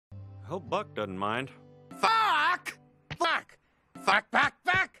hope Buck doesn't mind. Fuck! Fuck! Fuck, fuck,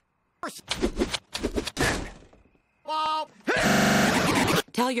 fuck! Oh.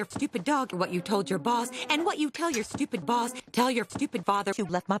 Tell your stupid dog what you told your boss, and what you tell your stupid boss. Tell your stupid father you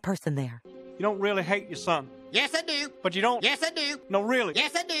left my purse in there. You don't really hate your son. Yes, I do. But you don't? Yes, I do. No, really?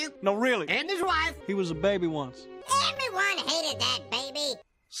 Yes, I do. No, really? And his wife. He was a baby once. Everyone hated that baby.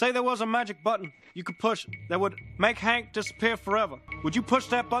 Say there was a magic button you could push that would make Hank disappear forever. Would you push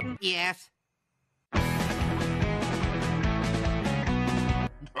that button? Yes.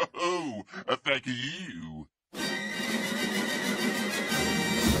 Oh, thank you.